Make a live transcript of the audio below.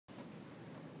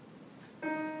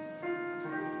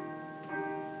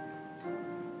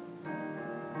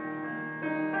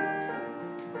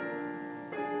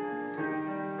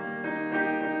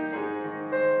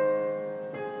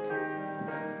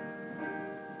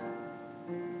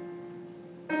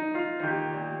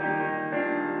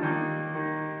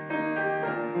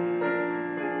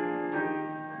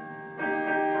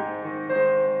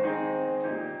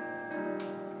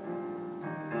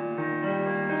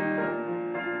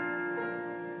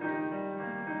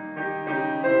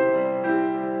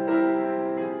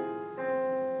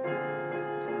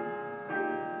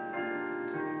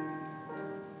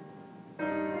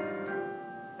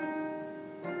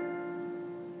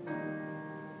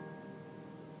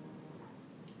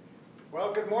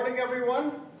Well, good morning,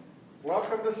 everyone.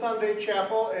 Welcome to Sunday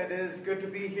Chapel. It is good to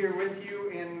be here with you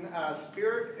in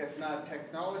spirit, if not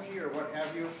technology or what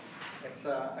have you.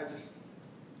 I just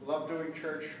love doing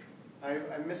church. I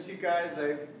miss you guys.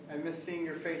 I miss seeing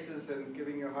your faces and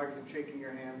giving you hugs and shaking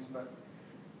your hands. But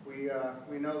we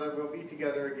know that we'll be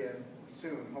together again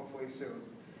soon, hopefully soon.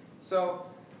 So,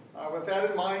 with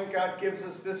that in mind, God gives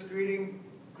us this greeting: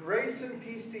 grace and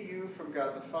peace to you from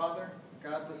God the Father,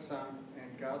 God the Son,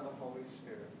 and God the Holy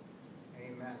Spirit.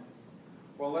 Amen.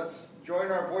 Well, let's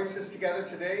join our voices together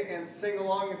today and sing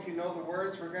along if you know the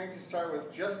words. We're going to start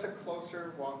with Just a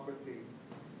Closer Walk with Thee.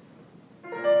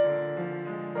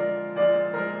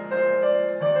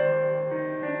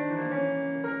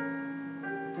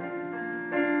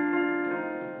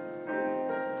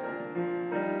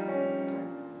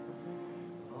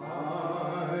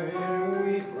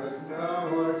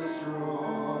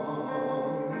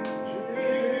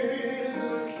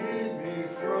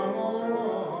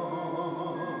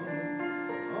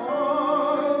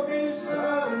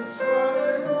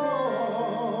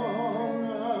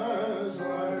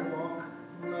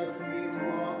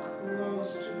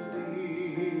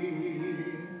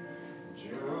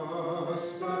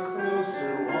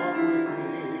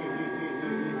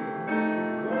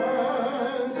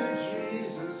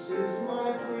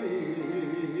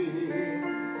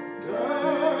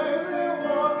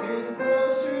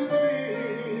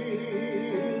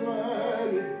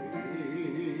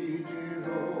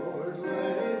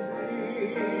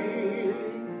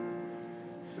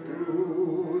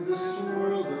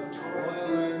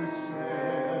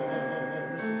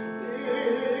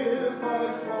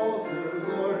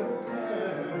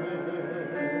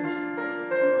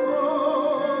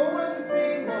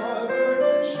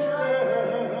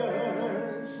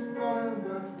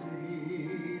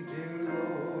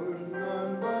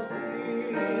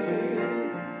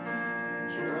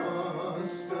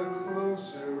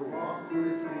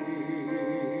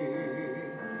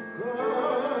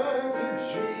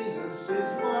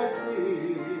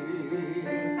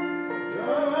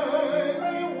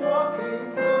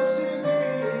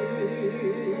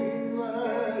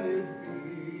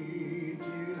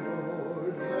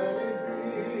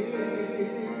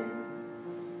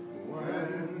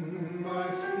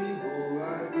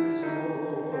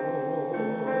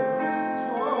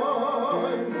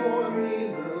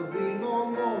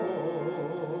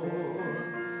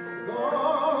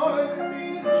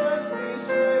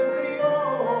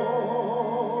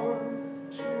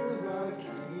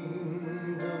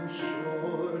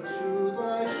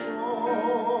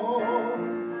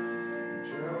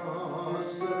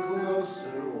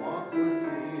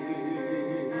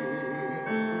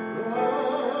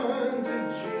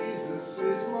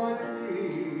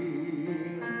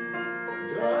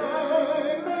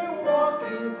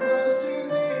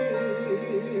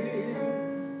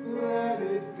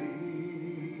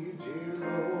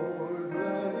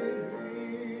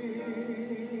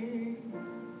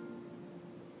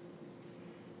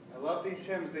 These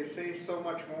hymns, they say so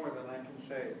much more than I can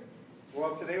say.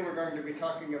 Well, today we're going to be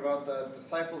talking about the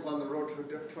disciples on the road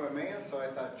to Emmaus, so I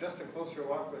thought just a closer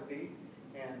walk with thee.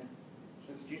 And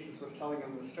since Jesus was telling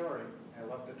them the story, I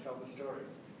love to tell the story.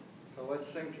 So let's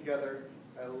sing together,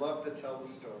 I love to tell the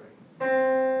story.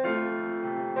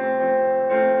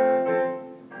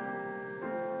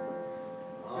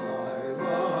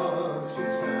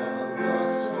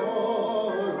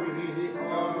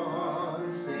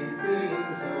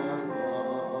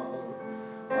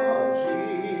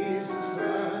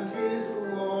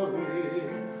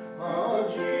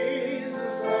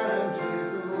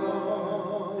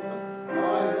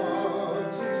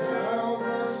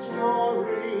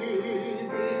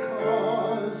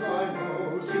 Because I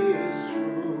know 'tis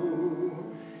true.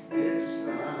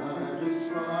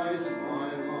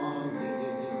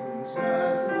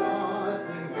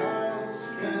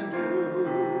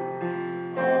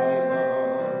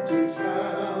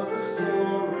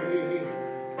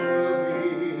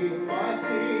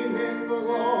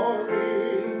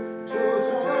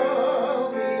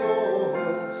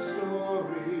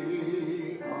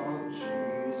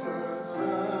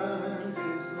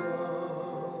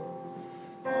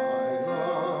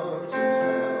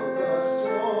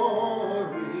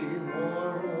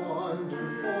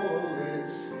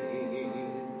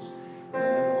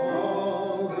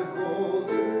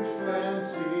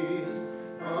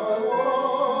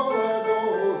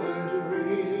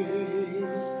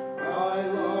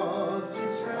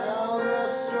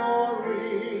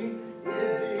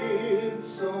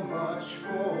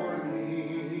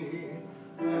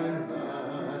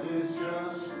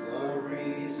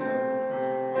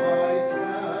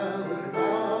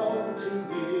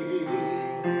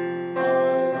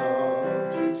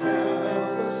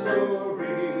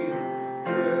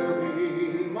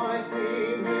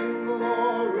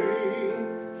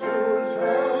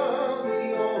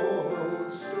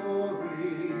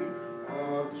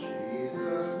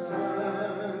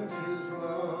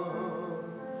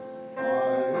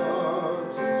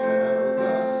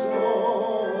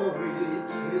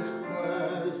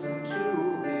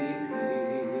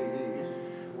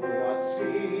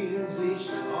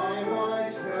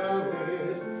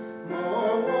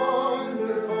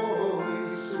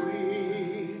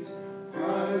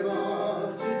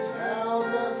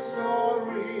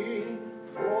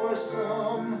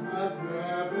 some have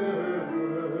never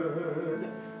heard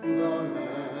the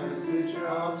message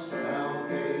of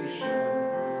salvation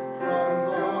from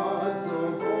God's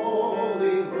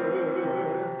holy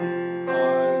word.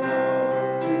 I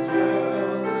love to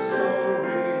tell the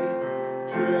story,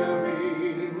 'twill be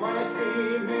my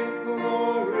theme in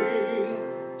glory,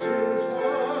 to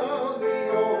tell the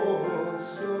old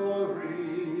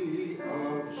story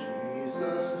of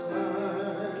Jesus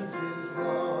and his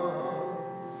love.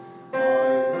 I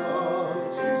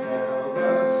love to tell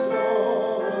the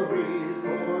story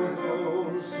for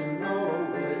those who know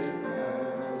it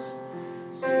best,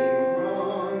 seem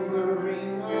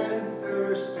hungering and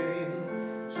thirsting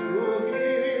to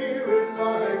hear it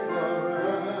like the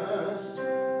rest.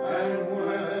 And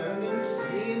when in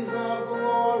scenes of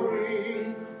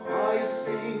glory I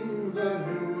sing the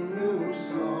new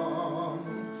song,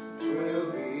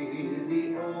 'twill be the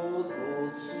old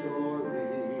story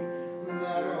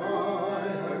that I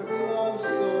have loved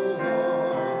so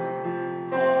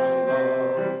long. I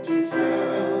love to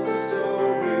tell the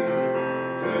story,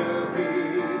 'twill be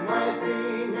my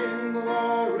theme in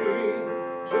glory,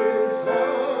 to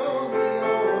tell the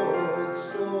old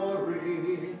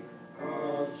story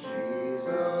of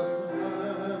Jesus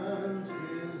and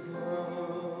his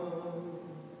love.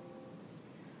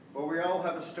 Well, we all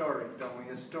have a story, don't we?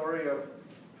 A story of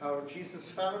how Jesus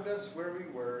found us where we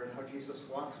were and how Jesus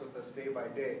walks with us day by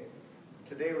day.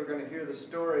 Today we're going to hear the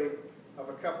story of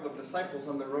a couple of disciples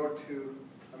on the road to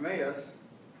Emmaus.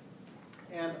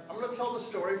 And I'm going to tell the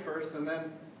story first and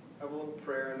then have a little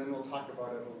prayer and then we'll talk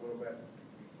about it a little bit.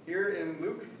 Here in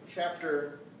Luke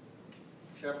chapter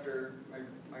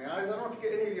my eyes, I don't know if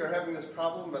any of you are having this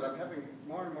problem, but I'm having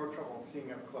more and more trouble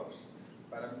seeing up close.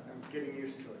 But I'm getting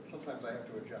used to it. Sometimes I have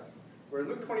to adjust. We're in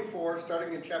Luke 24,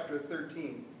 starting in chapter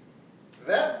 13.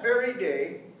 That very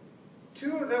day,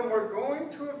 two of them were going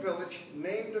to a village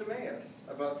named Emmaus,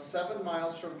 about 7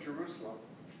 miles from Jerusalem.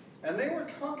 And they were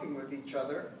talking with each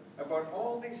other about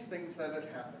all these things that had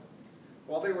happened.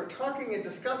 While they were talking and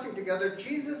discussing together,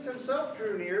 Jesus himself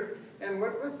drew near and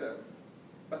went with them.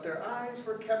 But their eyes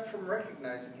were kept from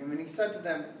recognizing him, and he said to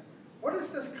them, "What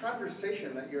is this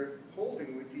conversation that you're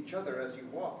holding with each other as you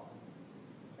walk?"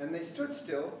 And they stood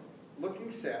still,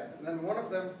 looking sad. And then one of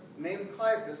them, named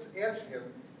Caiaphas, answered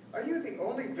him, "Are you the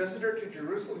only visitor to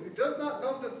Jerusalem who does not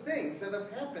know the things that have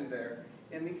happened there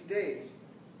in these days?"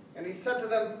 And he said to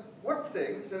them, "What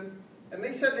things?" And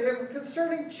they said to him,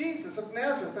 "Concerning Jesus of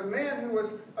Nazareth, a man who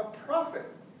was a prophet,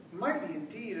 mighty in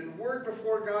deed and word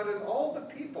before God and all the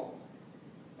people,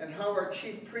 and how our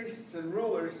chief priests and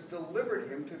rulers delivered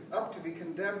him up to be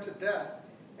condemned to death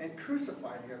and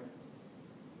crucified him.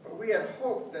 But we had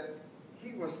hoped that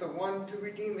he was the one to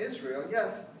redeem Israel.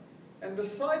 Yes, and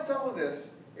besides all this,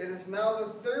 it is now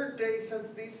the 3rd day since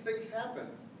these things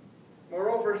happened.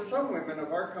 Moreover, some women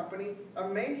of our company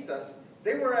amazed us.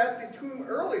 They were at the tomb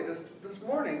early this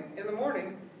morning,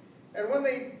 and when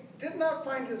they did not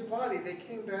find his body, they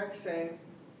came back saying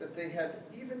that they had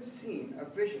even seen a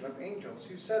vision of angels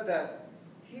who said that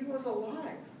he was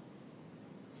alive.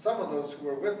 Some of those who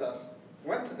were with us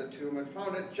went to the tomb and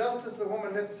found it just as the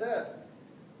woman had said,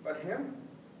 but him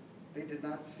they did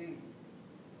not see."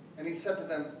 And he said to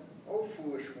them, "O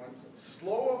foolish ones,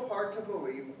 slow of heart to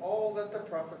believe all that the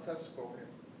prophets have spoken.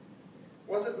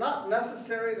 Was it not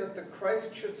necessary that the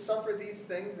Christ should suffer these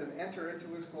things and enter into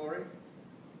his glory?"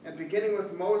 And beginning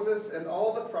with Moses and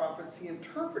all the prophets, he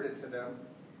interpreted to them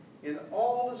in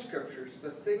all the scriptures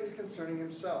the things concerning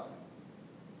himself.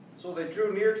 So they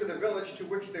drew near to the village to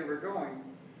which they were going.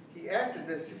 He acted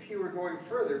as if he were going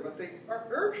further, but they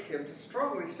urged him to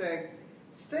strongly, saying,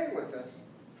 "Stay with us,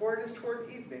 for it is toward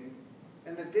evening,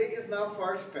 and the day is now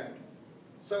far spent."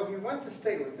 So he went to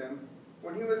stay with them.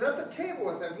 When he was at the table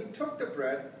with them, he took the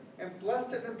bread and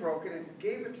blessed it and broke it and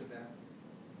gave it to them.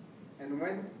 And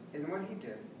when he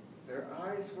did, their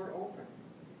eyes were opened,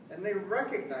 and they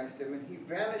recognized him, and he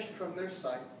vanished from their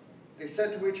sight. They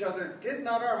said to each other, "Did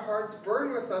not our hearts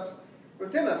burn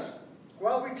within us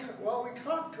while he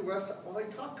talked to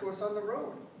us on the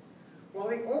road, while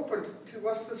he opened to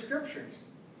us the scriptures?"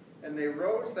 And they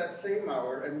rose that same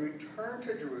hour and returned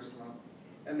to Jerusalem.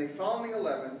 And they found the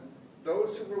 11,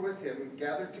 those who were with him,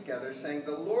 gathered together, saying,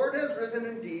 "The Lord has risen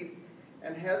indeed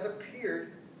and has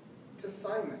appeared to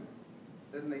Simon."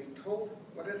 Then they told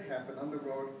what had happened on the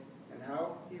road and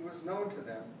how he was known to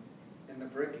them in the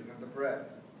breaking of the bread.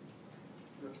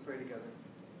 Let's pray together.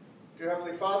 Dear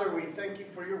Heavenly Father, we thank you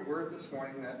for your word this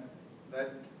morning that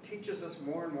teaches us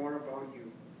more and more about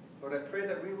you. Lord, I pray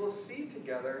that we will see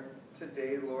together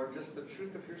today, Lord, just the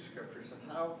truth of your scriptures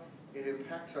and how it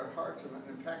impacts our hearts and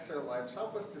impacts our lives.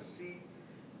 Help us to see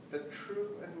the true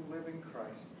and living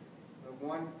Christ, the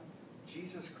one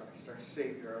Jesus Christ, our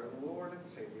Savior, our Lord and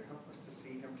Savior. Help us to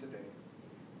see him today.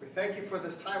 We thank you for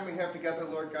this time we have together,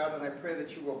 Lord God, and I pray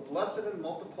that you will bless it and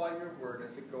multiply your word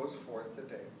as it goes forth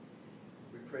today.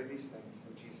 We pray these things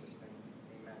in Jesus'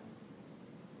 name. Amen.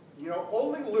 You know,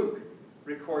 only Luke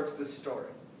records this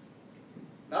story.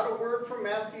 Not a word from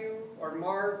Matthew or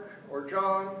Mark or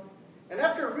John. And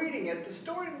after reading it, the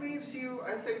story leaves you,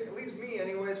 I think, it leaves me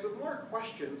anyways, with more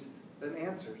questions than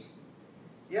answers.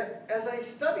 Yet, as I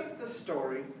studied the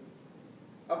story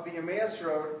of the Emmaus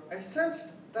Road, I sensed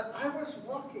that I was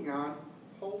walking on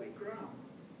holy ground.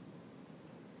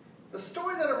 The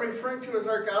story that I'm referring to is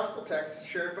our gospel text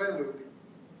shared by Luke.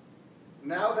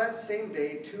 Now that same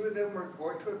day, two of them were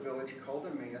going to a village called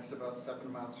Emmaus, about 7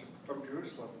 miles from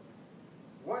Jerusalem.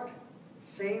 What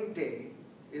same day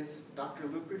is Dr.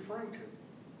 Luke referring to?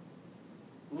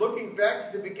 Looking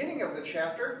back to the beginning of the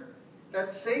chapter,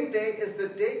 that same day is the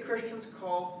day Christians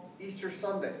call Easter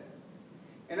Sunday.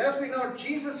 And as we know,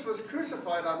 Jesus was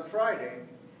crucified on Friday.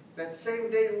 That same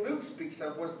day Luke speaks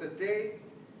of was the day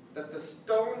that the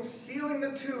stone sealing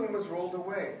the tomb was rolled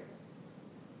away.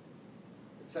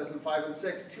 It says in 5 and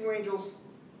 6, two angels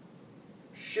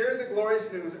shared the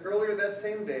glorious news earlier that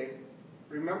same day.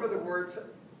 Remember the words,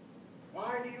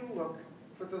 "Why do you look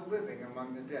for the living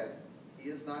among the dead? He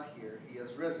is not here, he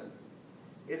has risen."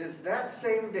 It is that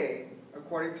same day,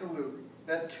 according to Luke,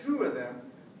 that two of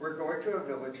them were going to a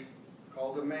village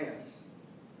called Emmaus.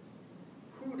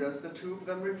 Who does the two of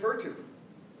them refer to?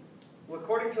 Well,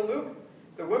 according to Luke,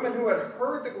 the women who had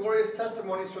heard the glorious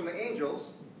testimonies from the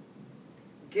angels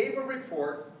gave a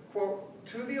report, quote,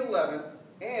 to the 11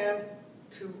 and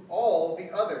to all the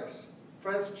others.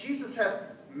 Friends, Jesus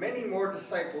had many more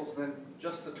disciples than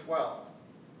just the 12.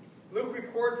 Luke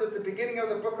records at the beginning of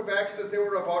the book of Acts that there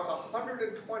were about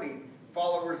 120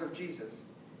 followers of Jesus.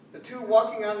 The two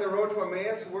walking on the road to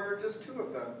Emmaus were just two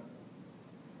of them.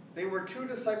 They were two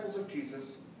disciples of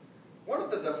Jesus. One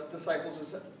of the disciples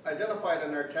is identified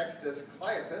in our text as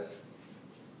Cleopas.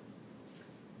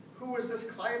 Who was this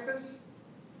Cleopas?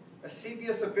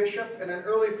 Eusebius, a bishop and an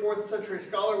early 4th century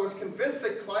scholar, was convinced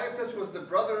that Cleopas was the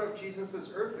brother of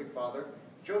Jesus' earthly father,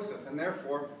 Joseph, and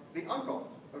therefore the uncle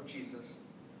of Jesus.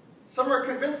 Some are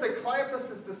convinced that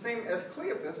Cleopas is the same as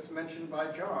Cleopas, mentioned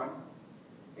by John.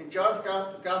 In John's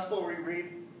Gospel we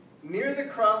read, "Near the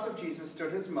cross of Jesus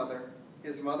stood his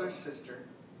mother's sister,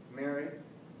 Mary,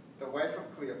 the wife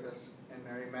of Cleopas, and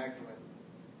Mary Magdalene."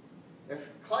 If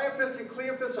Cleopas and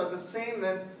Cleopas are the same,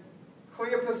 then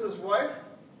Cleopas' wife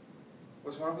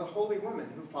was one of the holy women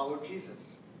who followed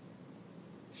Jesus.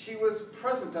 She was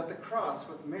present at the cross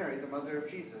with Mary, the mother of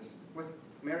Jesus, with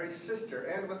Mary's sister,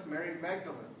 and with Mary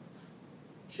Magdalene.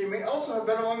 She may also have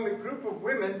been among the group of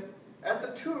women at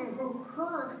the tomb who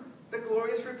heard the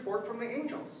glorious report from the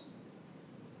angels.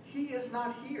 He is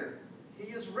not here.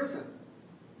 He is risen.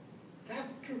 That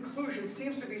conclusion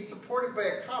seems to be supported by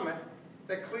a comment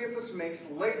that Cleopas makes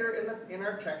later in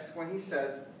our text when he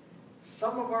says,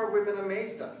 "Some of our women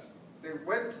amazed us. They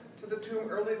went to the tomb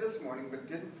early this morning but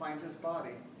didn't find his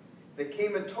body. They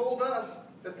came and told us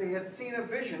that they had seen a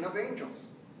vision of angels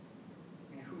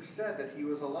who said that he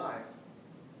was alive."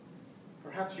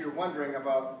 Perhaps you're wondering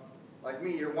about, like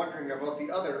me, you're wondering about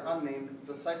the other unnamed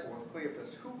disciple of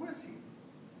Cleopas. Who was he?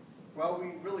 Well,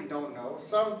 we really don't know.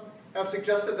 Some have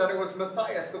suggested that it was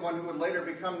Matthias, the one who would later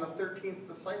become the 13th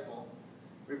disciple,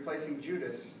 replacing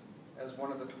Judas as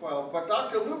one of the 12. But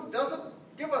Dr. Luke doesn't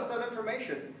give us that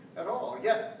information at all.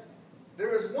 Yet,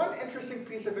 there is one interesting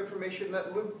piece of information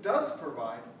that Luke does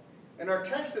provide. In our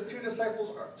text, the two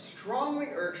disciples strongly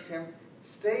urged him,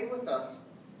 "Stay with us,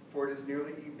 for it is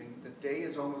nearly evening. The day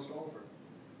is almost over."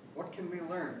 What can we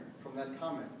learn from that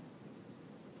comment?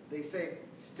 They say,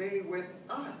 "Stay with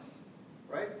us,"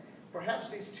 right? Perhaps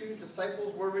these two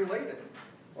disciples were related,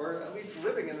 or at least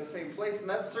living in the same place, and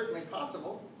that's certainly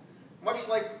possible. Much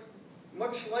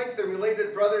like the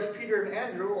related brothers Peter and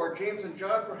Andrew, or James and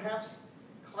John, perhaps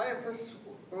Cleopas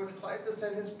was Cleopas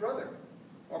and his brother.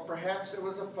 Or perhaps it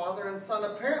was a father and son.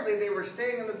 Apparently they were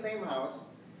staying in the same house,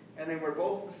 and they were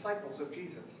both disciples of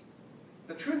Jesus.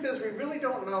 The truth is, we really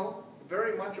don't know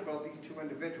very much about these two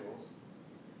individuals.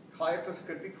 Cleopas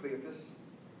could be Cleopas,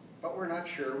 but we're not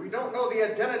sure. We don't know the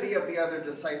identity of the other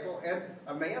disciple. And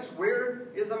Emmaus, where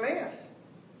is Emmaus?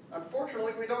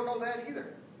 Unfortunately, we don't know that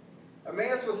either.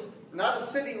 Emmaus was not a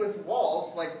city with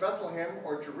walls like Bethlehem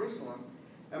or Jerusalem.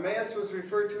 Emmaus was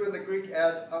referred to in the Greek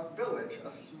as a village,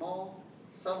 a small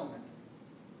settlement.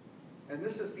 And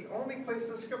this is the only place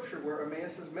in Scripture where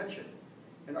Emmaus is mentioned.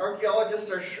 And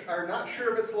archaeologists are not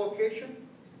sure of its location.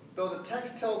 though the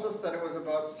text tells us that it was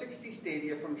about 60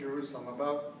 stadia from Jerusalem,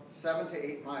 about 7 to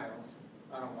 8 miles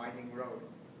on a winding road.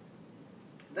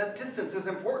 That distance is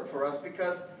important for us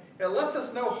because it lets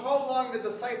us know how long the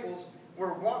disciples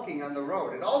were walking on the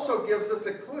road. It also gives us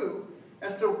a clue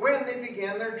as to when they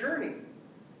began their journey.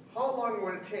 How long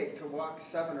would it take to walk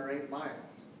 7 or 8 miles?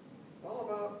 Well,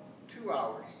 about 2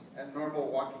 hours at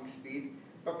normal walking speed,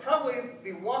 but probably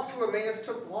the walk to Emmaus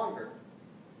took longer.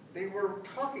 They were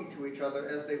talking to each other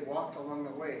as they walked along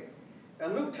the way.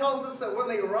 And Luke tells us that when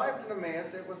they arrived in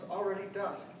Emmaus, it was already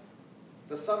dusk.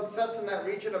 The sun sets in that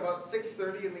region about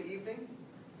 6:30 in the evening.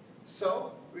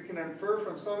 So we can infer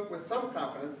with some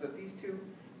confidence that these two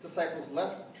disciples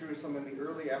left Jerusalem in the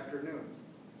early afternoon.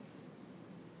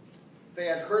 They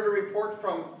had heard a report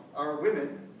from our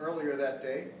women earlier that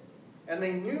day, and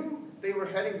they knew they were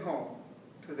heading home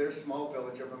to their small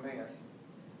village of Emmaus.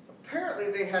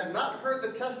 Apparently, they had not heard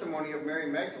the testimony of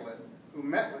Mary Magdalene, who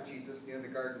met with Jesus near the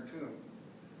garden tomb.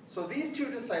 So these two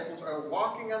disciples are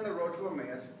walking on the road to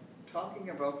Emmaus, talking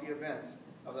about the events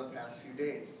of the past few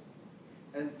days.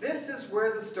 And this is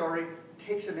where the story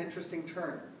takes an interesting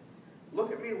turn.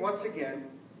 Look at me once again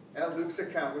at Luke's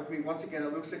account.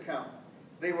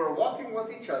 They were walking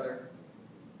with each other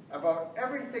about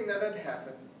everything that had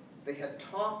happened. They had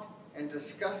talked and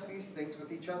discussed these things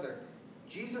with each other.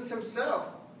 Jesus himself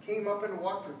came up and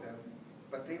walked with them,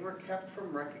 but they were kept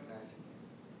from recognizing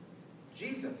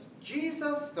him.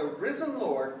 Jesus, the risen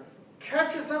Lord,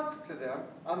 catches up to them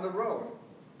on the road.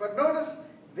 But notice,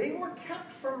 they were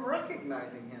kept from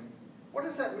recognizing him. What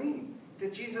does that mean?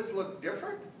 Did Jesus look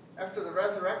different after the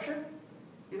resurrection?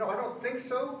 I don't think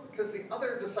so, because the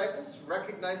other disciples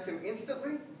recognized him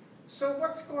instantly. So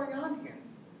what's going on here?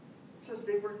 It says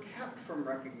they were kept from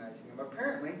recognizing him.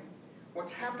 Apparently,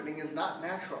 what's happening is not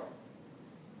natural.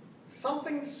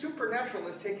 Something supernatural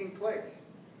is taking place.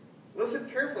 Listen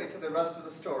carefully to the rest of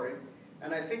the story,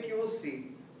 and I think you will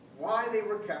see why they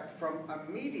were kept from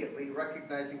immediately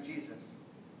recognizing Jesus.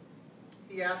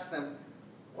 He asked them,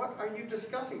 "What are you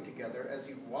discussing together as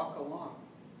you walk along?"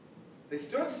 They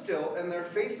stood still, and their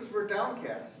faces were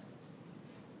downcast.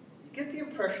 You get the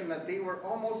impression that they were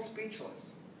almost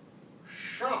speechless,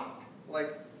 shocked,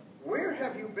 like, where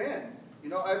have you been?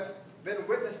 I've been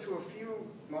witness to a few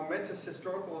momentous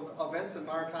historical events in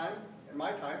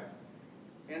my time,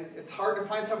 and it's hard to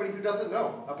find somebody who doesn't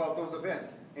know about those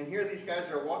events. And here these guys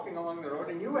are walking along the road,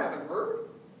 and you haven't heard?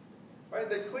 Right?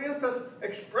 That Cleopas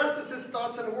expresses his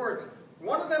thoughts in words.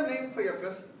 One of them, named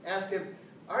Cleopas, asked him,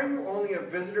 "Are you only a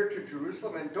visitor to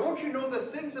Jerusalem, and don't you know the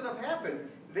things that have happened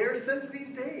there since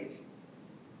these days?"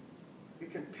 You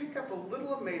can pick up a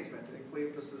little amazement in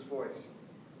Cleopas' voice.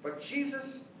 But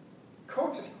Jesus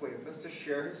coaches Cleopas to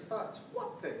share his thoughts.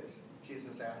 "What things?"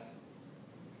 Jesus asks.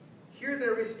 Hear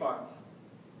their response.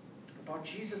 "About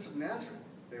Jesus of Nazareth,"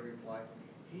 they replied.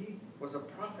 "He was a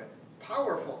prophet,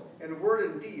 powerful in word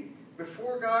and deed.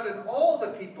 Before God and all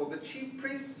the people, the chief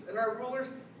priests and our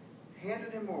rulers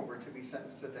handed him over to be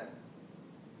sentenced to death.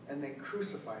 And they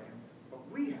crucified him. But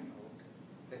we had hoped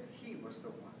that he was the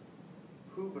one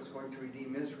who was going to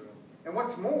redeem Israel. And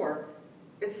what's more,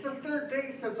 it's the third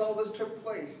day since all this took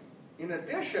place. In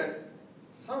addition,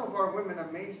 some of our women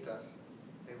amazed us.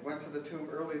 They went to the tomb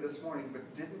early this morning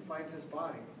but didn't find his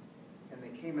body. And they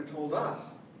came and told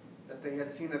us that they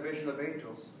had seen a vision of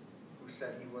angels who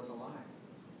said he was alive.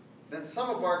 Then some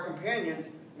of our companions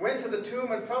went to the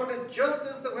tomb and found it just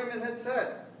as the women had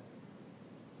said."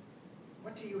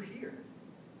 What do you hear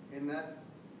in that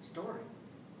story?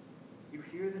 You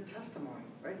hear the testimony,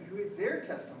 right? You hear their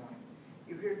testimony.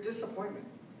 You hear disappointment.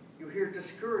 You hear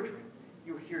discouragement.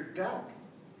 You hear doubt.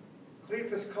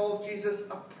 Cleopas calls Jesus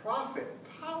a prophet,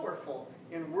 powerful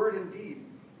in word and deed,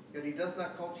 yet he does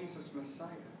not call Jesus Messiah.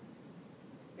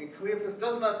 And Cleopas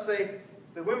does not say,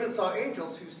 "The women saw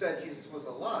angels who said Jesus was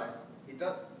alive."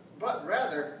 But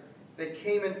rather, they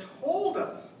came and told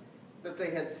us that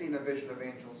they had seen a vision of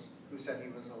angels who said he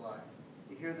was alive.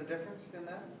 You hear the difference in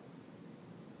that?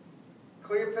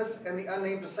 Cleopas and the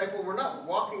unnamed disciple were not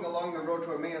walking along the road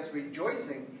to Emmaus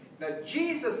rejoicing that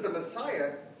Jesus, the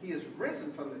Messiah, he is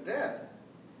risen from the dead.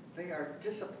 They are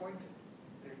disappointed.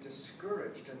 They're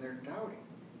discouraged and they're doubting.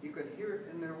 You could hear it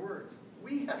in their words.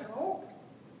 We had hoped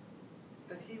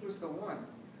that he was the one.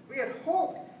 We had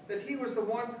hoped that he was the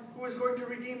one who was going to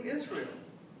redeem Israel.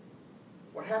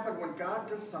 What happened when God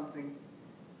does something?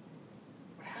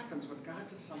 What happens when God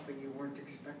does something you weren't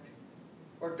expecting?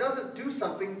 Or doesn't do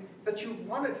something that you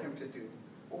wanted him to do?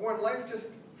 Or when life just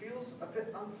feels a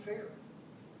bit unfair?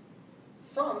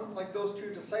 Some, like those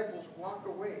two disciples, walk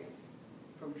away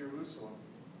from Jerusalem.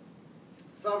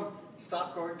 Some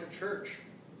stop going to church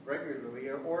regularly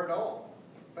or at all.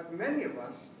 But many of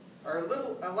us are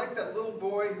like that little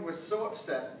boy who was so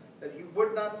upset that he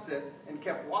would not sit and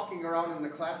kept walking around in the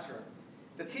classroom.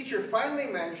 The teacher finally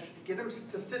managed to get him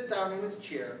to sit down in his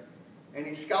chair, and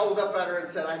he scowled up at her and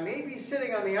said, "I may be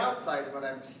sitting on the outside, but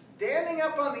I'm standing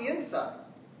up on the inside."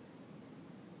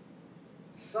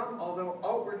 Some, although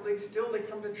outwardly still they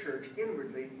come to church,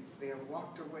 inwardly they have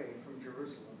walked away from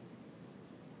Jerusalem.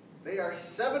 They are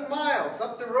 7 miles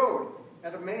up the road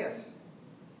at Emmaus.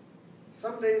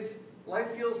 Some days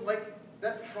life feels like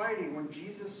that Friday when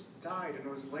Jesus died and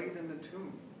was laid in the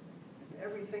tomb. And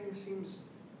everything seems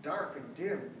dark and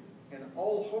dim, and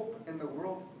all hope in the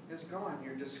world is gone.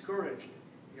 You're discouraged,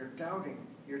 you're doubting,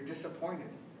 you're disappointed.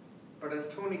 But as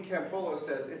Tony Campolo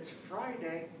says, it's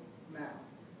Friday now,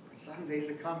 but Sunday's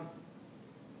a coming.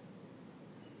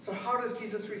 So how does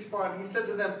Jesus respond? He said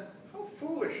to them, "How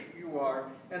foolish you are,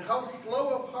 and how slow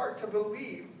of heart to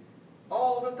believe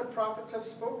all that the prophets have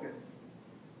spoken.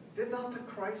 Did not the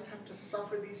Christ have to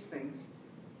suffer these things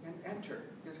and enter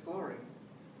his glory?"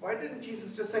 Why didn't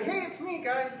Jesus just say, "Hey, it's me,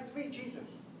 guys, it's me, Jesus.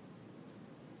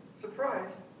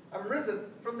 Surprise, I'm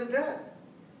risen from the dead."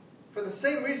 For the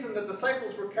same reason the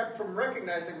disciples were kept from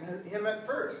recognizing him at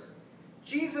first.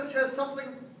 Jesus has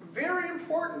something very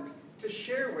important to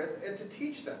share with and to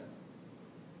teach them.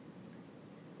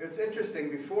 It's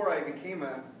interesting, before I became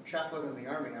a chaplain in the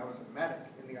Army, I was a medic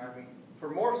in the Army. For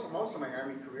most of my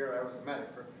Army career, I was a medic.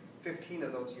 For 15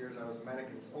 of those years, I was a medic,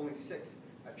 and only 6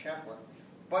 a chaplain.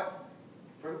 But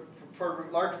for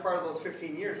a large part of those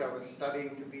 15 years, I was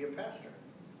studying to be a pastor.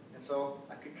 And so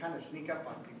I could kind of sneak up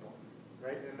on people,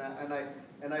 right?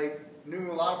 And I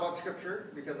knew a lot about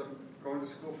Scripture because I'm going to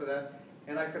school for that.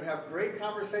 And I could have great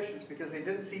conversations because they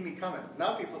didn't see me coming.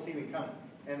 Now people see me coming,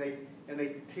 and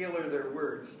they tailor their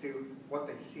words to what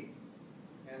they see.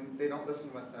 And they don't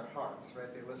listen with their hearts,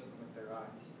 right? They listen with their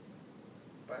eyes.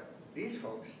 But these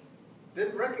folks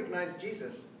didn't recognize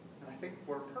Jesus, and I think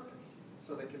for a purpose,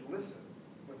 so they could listen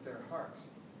with their hearts.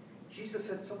 Jesus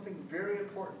had something very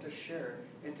important to share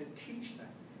and to teach them.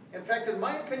 In fact, in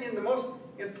my opinion, the most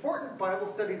important Bible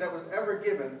study that was ever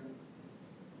given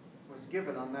was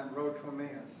given on that road to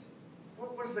Emmaus.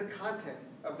 What was the content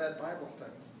of that Bible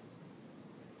study?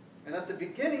 And at the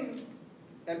beginning,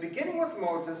 beginning with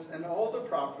Moses and all the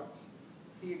prophets,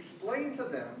 he explained to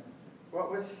them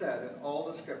what was said in all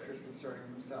the scriptures concerning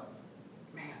himself.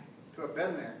 Man, to have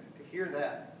been there, to hear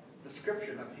that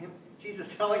description of him,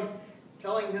 Jesus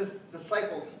telling his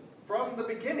disciples from the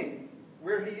beginning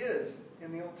where he is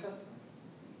in the Old Testament.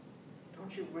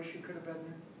 Don't you wish you could have been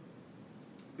there?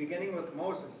 Beginning with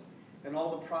Moses and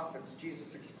all the prophets,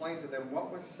 Jesus explained to them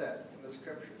what was said in the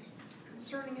scriptures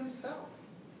concerning himself.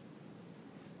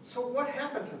 So what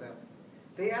happened to them?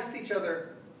 They asked each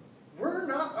other, "Were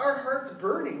not our hearts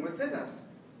burning within us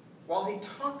while he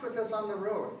talked with us on the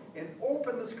road and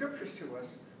opened the scriptures to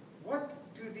us? What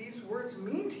do these words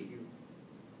mean to you?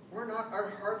 Were not our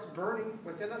hearts burning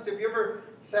within us?" Have you ever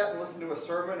sat and listened to a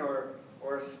sermon or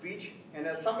a speech, and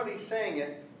as somebody's saying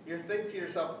it, you think to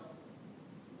yourself,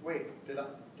 "Wait, I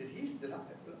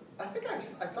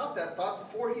thought that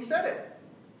thought before he said it,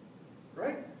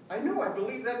 right? I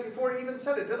believed that before he even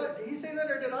said it. Did he say that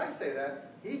or did I say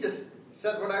that? He just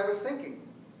said what I was thinking."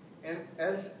 And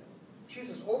as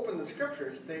Jesus opened the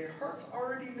scriptures, their hearts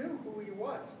already knew who he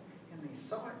was, and they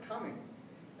saw it coming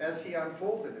as he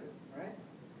unfolded it, right?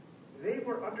 They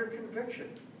were under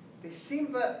conviction. They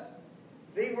seemed that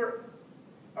they were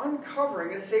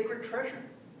uncovering a sacred treasure.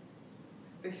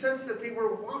 They sensed that they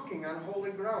were walking on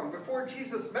holy ground. Before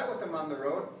Jesus met with them on the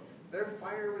road, their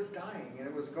fire was dying and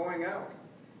it was going out.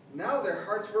 Now their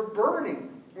hearts were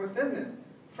burning within them.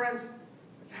 Friends,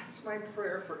 that's my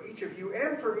prayer for each of you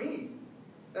and for me,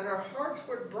 that our hearts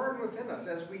would burn within us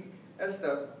as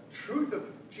the truth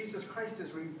of Jesus Christ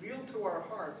is revealed to our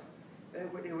hearts, that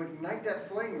it would ignite that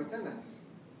flame within us.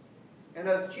 And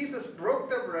as Jesus broke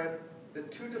the bread, the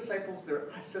 2 disciples, their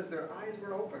eyes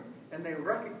were open and they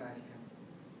recognized him.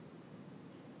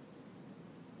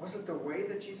 Was it the way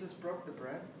that Jesus broke the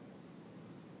bread?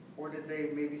 Or did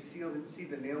they maybe see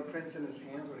the nail prints in his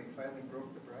hands when he finally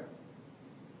broke the bread?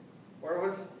 Or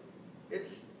was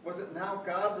it now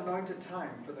God's anointed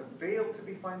time for the veil to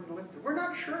be finally lifted? We're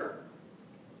not sure.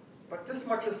 But this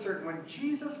much is certain. When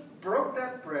Jesus broke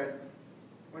that bread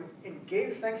and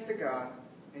gave thanks to God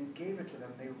and gave it to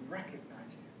them, they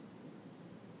recognized him.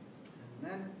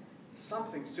 And then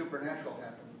something supernatural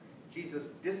happened. Jesus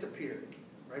disappeared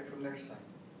right from their sight.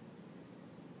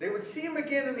 They would see him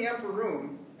again in the upper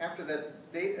room after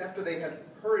they had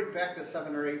hurried back the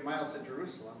 7 or 8 miles to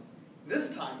Jerusalem,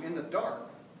 this time in the dark.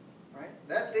 Right?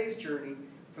 That day's journey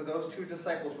for those 2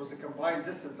 disciples was a combined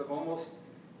distance of almost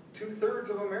 2/3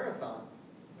 of a marathon.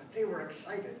 But they were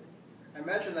excited. I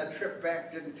imagine that trip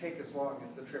back didn't take as long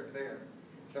as the trip there.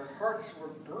 Their hearts were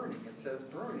burning, it says,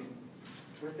 burning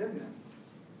within them.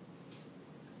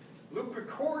 Luke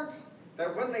records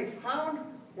that when they found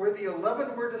where the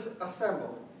 11 were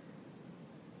assembled,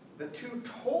 the two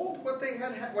told what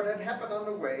had happened on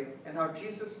the way and how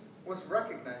Jesus was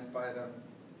recognized by them.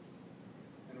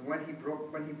 And when he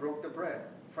broke the bread.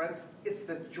 Friends, it's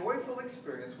the joyful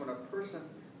experience when a person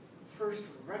first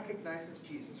recognizes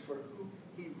Jesus for who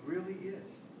he really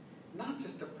is. Not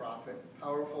just a prophet,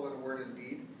 powerful in word and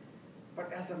deed,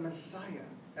 but as a Messiah,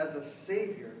 as a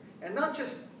Savior. And not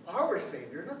just our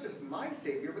Savior, not just my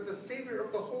Savior, but the Savior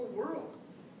of the whole world.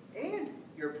 And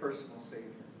your personal Savior.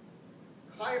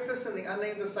 Caiaphas and the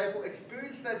unnamed disciple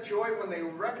experienced that joy when they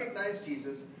recognized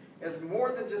Jesus as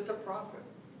more than just a prophet,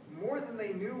 more than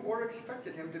they knew or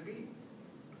expected him to be.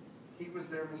 He was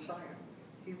their Messiah.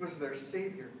 He was their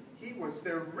Savior. He was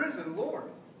their risen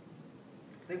Lord.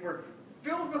 They were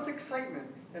filled with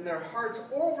excitement, and their hearts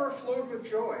overflowed with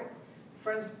joy.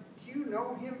 Friends, do you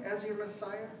know him as your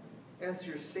Messiah, as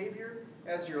your Savior,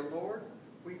 as your Lord?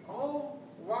 We all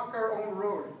walk our own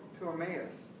road to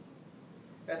Emmaus.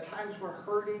 At times we're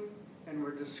hurting, and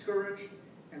we're discouraged,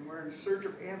 and we're in search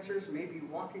of answers, maybe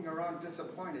walking around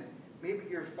disappointed. Maybe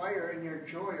your fire and your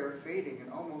joy are fading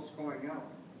and almost going out.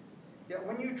 Yet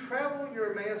when you travel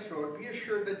your Emmaus road, be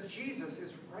assured that Jesus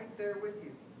is right there with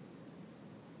you.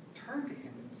 Turn to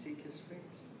him and seek his face.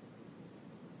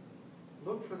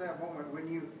 Look for that moment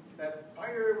when that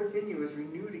fire within you is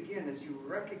renewed again as you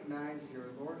recognize your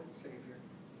Lord and Savior,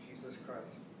 Jesus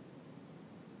Christ.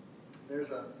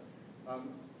 There's an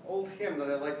old hymn that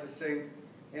I like to sing,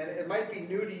 and it might be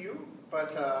new to you,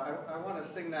 but I want to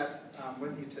sing that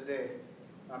with you today.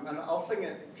 And I'll sing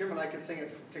it, Jim and I can sing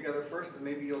it together first, and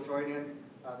maybe you'll join in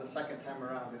the second time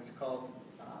around. It's called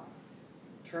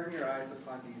Turn Your Eyes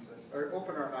Upon Jesus, or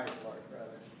Open Our Eyes, Lord,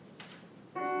 rather.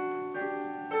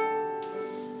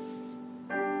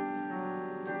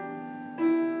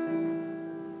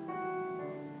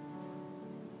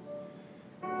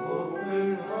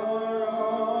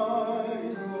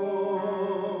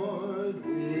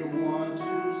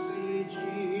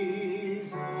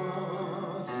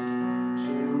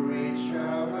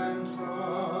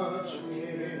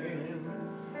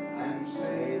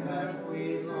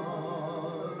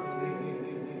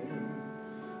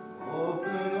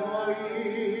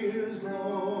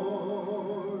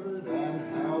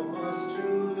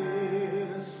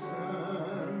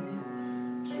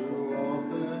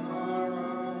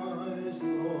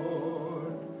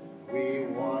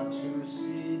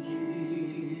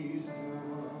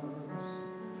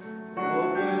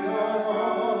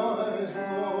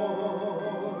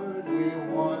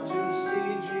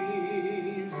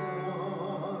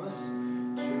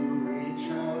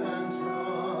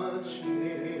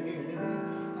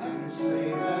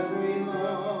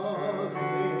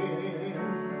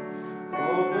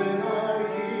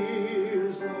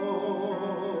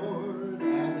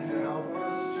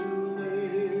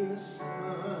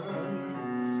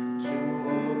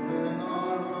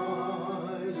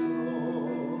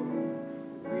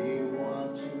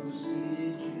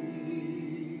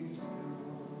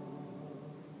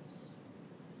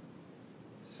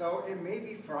 So it may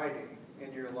be Friday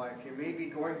in your life. You may be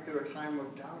going through a time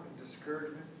of doubt and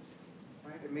discouragement.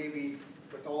 Right? It may be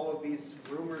with all of these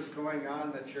rumors going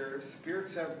on that your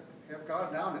spirits have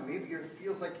gone down, and maybe it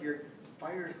feels like your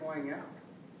fire's going out.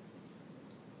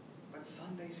 But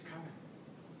Sunday's coming.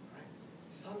 Right?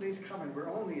 Sunday's coming.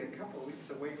 We're only a couple of weeks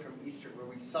away from Easter, where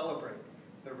we celebrate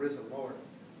the risen Lord.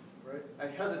 Right? I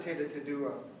hesitated to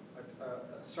do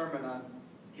a sermon on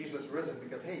Jesus risen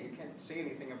because, hey, you can't say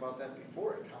anything about that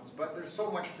before it comes. But there's so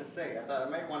much to say. I thought I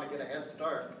might want to get a head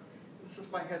start. This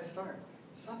is my head start.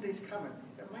 Sunday's coming.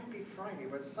 It might be Friday,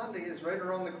 but Sunday is right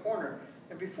around the corner.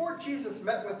 And before Jesus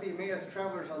met with the Emmaus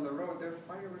travelers on the road, their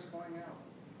fire was going out.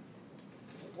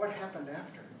 What happened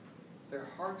after? Their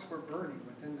hearts were burning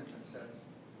within them, it says.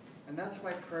 And that's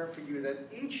my prayer for you, that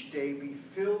each day be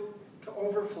filled to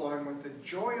overflowing with the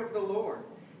joy of the Lord,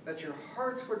 that your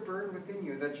hearts would burn within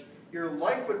you, that your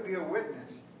life would be a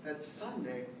witness that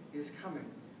Sunday is coming,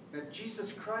 that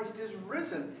Jesus Christ is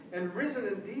risen, and risen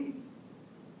indeed.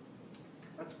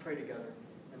 Let's pray together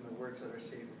in the words that our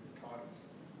Savior taught us.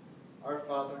 Our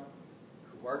Father,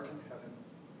 who art in heaven,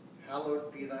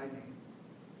 hallowed be thy name.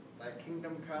 Thy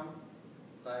kingdom come,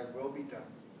 thy will be done,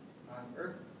 on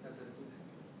earth as it is in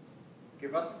heaven.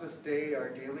 Give us this day our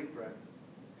daily bread,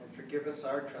 and forgive us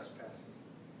our trespasses,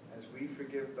 as we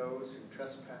forgive those who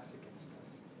trespass against us.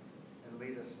 And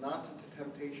lead us not into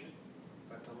temptation,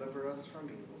 but deliver us from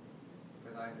evil. For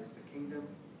For thine is the kingdom,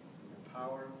 and the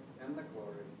power, and the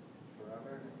glory,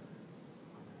 forever and ever.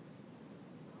 Amen.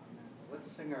 Amen. Let's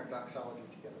sing our doxology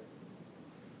together.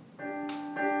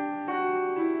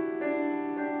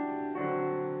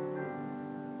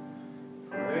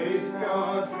 Praise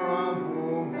God from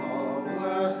whom all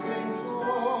blessings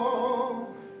flow.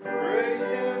 Praise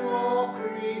Him, all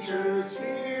creatures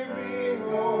here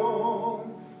below.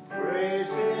 Praise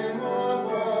Him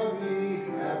above the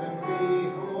heavenly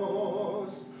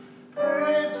host.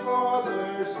 Praise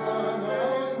Father, Son,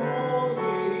 and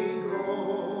Holy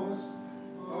Ghost.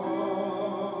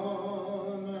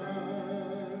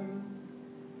 Amen.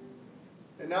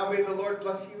 And now may the Lord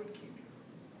bless you and keep you.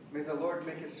 May the Lord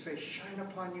make His face shine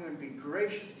upon you and be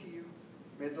gracious to you.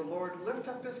 May the Lord lift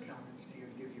up His countenance to you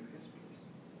and give you His peace.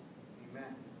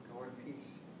 Amen. Go in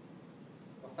peace.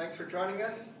 Well, thanks for joining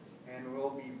us, and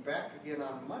we'll be back again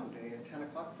on Monday at 10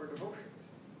 o'clock for devotion.